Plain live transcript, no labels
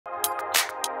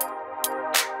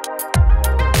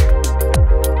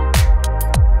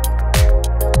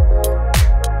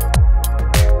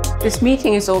This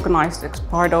meeting is organized as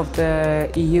part of the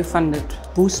EU-funded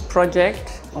BOOST project,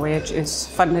 which is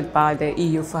funded by the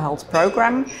EU for Health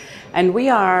program. And we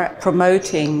are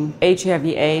promoting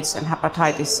HIV/AIDS and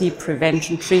hepatitis C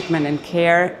prevention, treatment and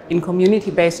care in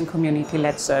community-based and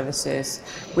community-led services.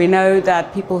 We know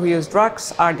that people who use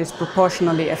drugs are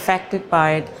disproportionately affected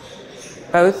by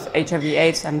both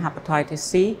HIV/AIDS and hepatitis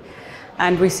C.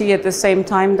 And we see at the same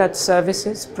time that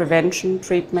services, prevention,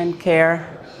 treatment, care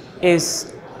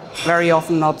is very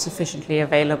often not sufficiently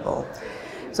available.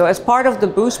 So as part of the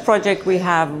BOOST project, we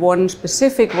have one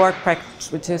specific work package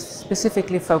which is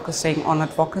specifically focusing on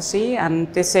advocacy,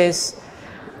 and this is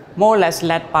more or less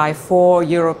led by 4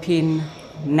 European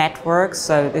networks.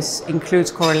 So this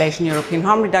includes Correlation European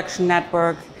Harm Reduction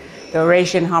Network, the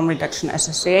Eurasian Harm Reduction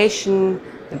Association,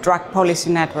 the Drug Policy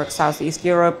Network Southeast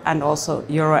Europe, and also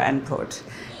EuroNPUD.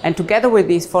 And together with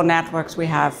these 4 networks, we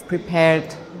have prepared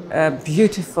a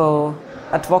beautiful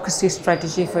advocacy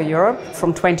strategy for Europe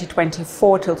from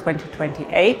 2024 till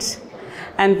 2028.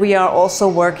 And we are also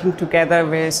working together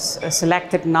with a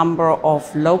selected number of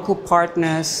local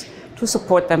partners to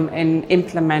support them in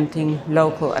implementing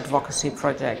local advocacy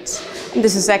projects. And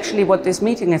this is actually what this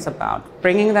meeting is about,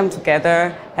 bringing them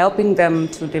together, helping them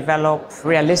to develop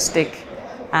realistic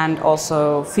and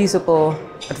also feasible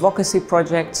advocacy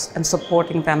projects and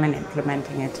supporting them in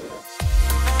implementing it.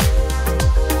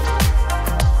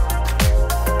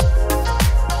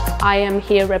 I am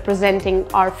here representing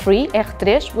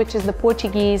C-EHRN, which is the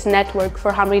Portuguese Network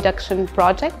for Harm Reduction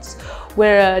Projects.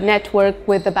 We're a network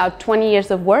with about 20 years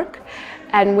of work,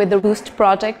 and with the BOOST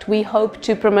project we hope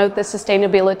to promote the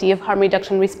sustainability of harm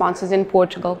reduction responses in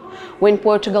Portugal. When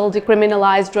Portugal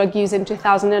decriminalized drug use in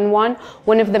 2001,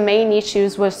 one of the main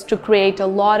issues was to create a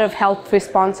lot of health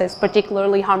responses,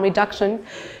 particularly harm reduction,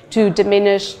 to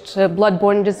diminish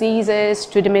blood-borne diseases,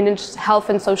 to diminish health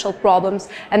and social problems,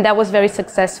 and that was very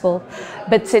successful.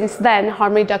 But since then,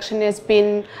 harm reduction has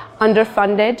been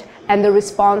underfunded, and the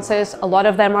responses, a lot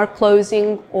of them are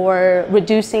closing or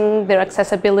reducing their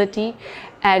accessibility,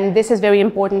 and this is very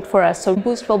important for us. So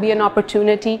BOOST will be an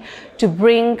opportunity to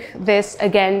bring this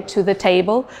again to the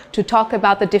table, to talk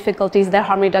about the difficulties that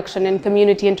harm reduction and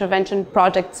community intervention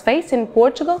projects face in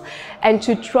Portugal, and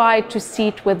to try to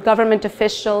sit with government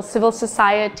officials, civil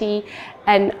society,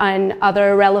 and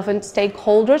other relevant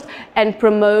stakeholders and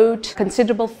promote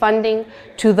considerable funding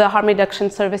to the harm reduction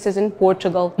services in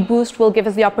Portugal. BOOST will give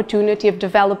us the opportunity of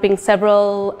developing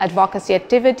several advocacy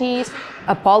activities,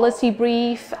 a policy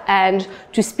brief, and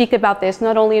to speak about this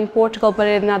not only in Portugal but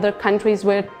in other countries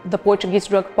where the Portuguese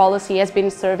drug policy has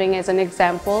been serving as an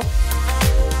example.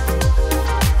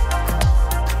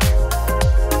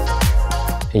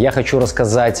 Я хочу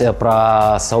рассказать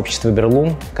про сообщество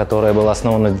Берлум, которое было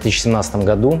основано в 2017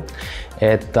 году.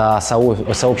 Это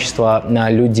сообщество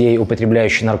людей,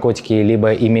 употребляющих наркотики,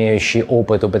 либо имеющие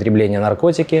опыт употребления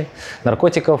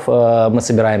наркотиков. Мы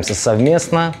собираемся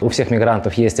совместно. У всех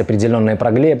мигрантов есть определенные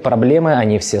проблемы,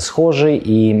 они все схожи.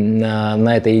 И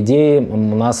на этой идее у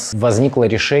нас возникло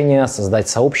решение создать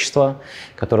сообщество,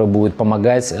 которое будет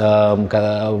помогать,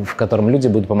 в котором люди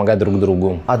будут помогать друг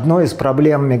другу. Одной из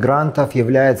проблем мигрантов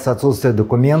является отсутствие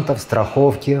документов,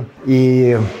 страховки.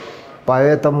 И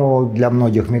поэтому для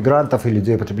многих мигрантов и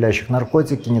людей, употребляющих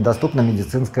наркотики, недоступна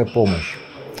медицинская помощь.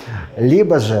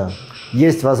 Либо же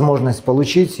есть возможность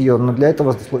получить ее, но для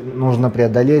этого нужно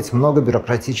преодолеть много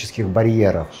бюрократических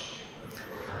барьеров.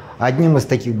 Одним из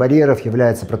таких барьеров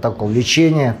является протокол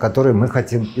лечения, который мы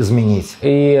хотим изменить.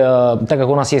 И так как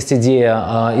у нас есть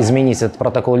идея изменить этот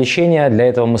протокол лечения, для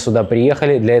этого мы сюда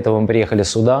приехали,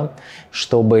 сюда,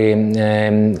 чтобы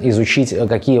изучить,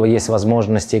 какие есть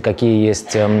возможности, какие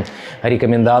есть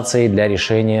рекомендации для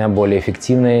решения более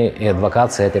эффективной и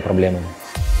адвокации этой проблемы.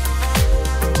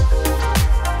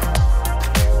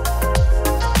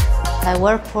 I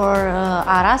work for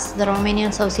ARAS, the Romanian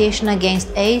Association Against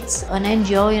AIDS, an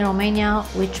NGO in Romania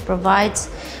which provides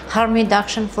harm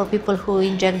reduction for people who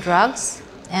inject drugs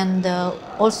and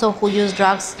also who use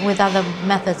drugs with other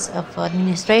methods of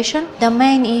administration. The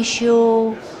main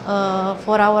issue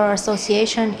for our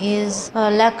association is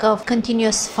a lack of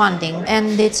continuous funding,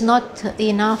 and it's not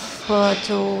enough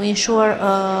to ensure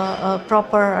a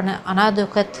proper and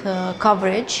adequate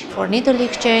coverage for needle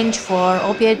exchange, for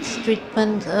opiate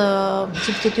treatment,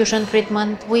 substitution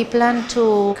treatment. We plan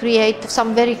to create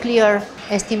some very clear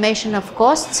estimation of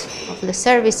costs of the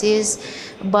services,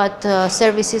 but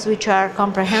services which are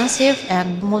comprehensive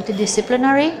and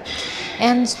multidisciplinary,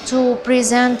 and to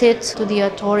present it to the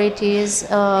authorities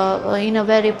in a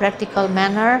very practical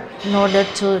manner in order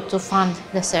to fund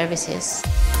the services.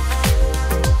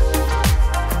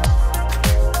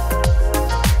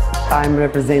 I'm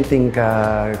representing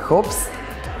HOPES,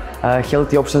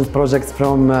 Healthy Options projects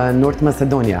from North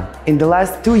Macedonia. In the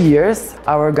last 2 years,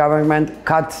 our government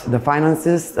cut the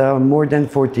finances more than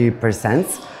 40%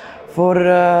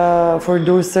 for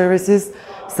those services.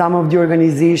 Some of the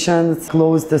organizations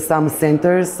closed some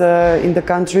centers in the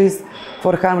countries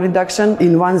for harm reduction.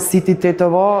 In one city,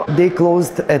 Tetovo, they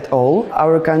closed at all.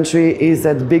 Our country is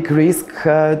at big risk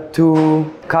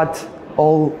to cut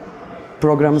all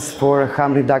programs for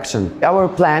harm reduction. Our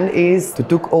plan is to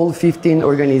take all 15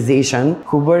 organizations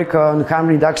who work on harm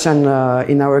reduction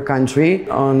in our country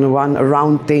on one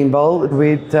round table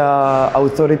with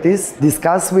authorities,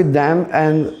 discuss with them,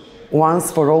 and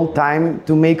once for all time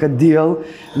to make a deal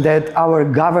that our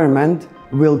government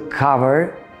will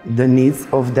cover the needs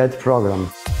of that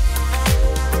program.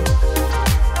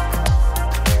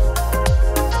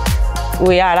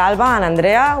 We are Alba and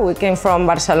Andrea. We came from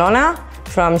Barcelona,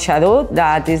 from Shadut,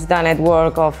 that is the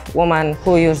network of women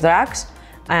who use drugs.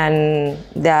 And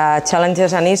the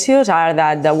challenges and issues are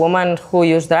that the woman who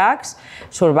use drugs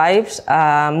survives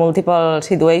multiple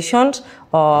situations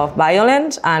of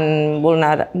violence and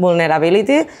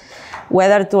vulnerability,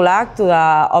 whether to lack to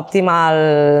the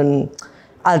optimal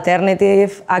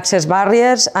alternative access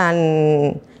barriers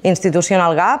and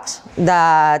institutional gaps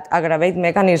that aggravate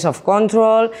mechanisms of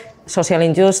control, social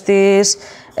injustice,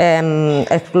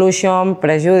 exclusion,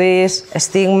 prejudice,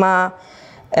 stigma,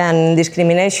 and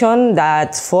discrimination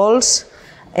that falls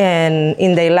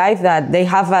in their life, that they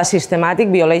have a systematic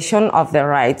violation of their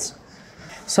rights.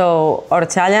 So our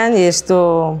challenge is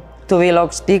to be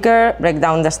loud speaker, break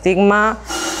down the stigma,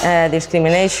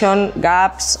 discrimination,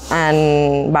 gaps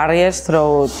and barriers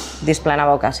through this plan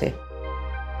advocacy.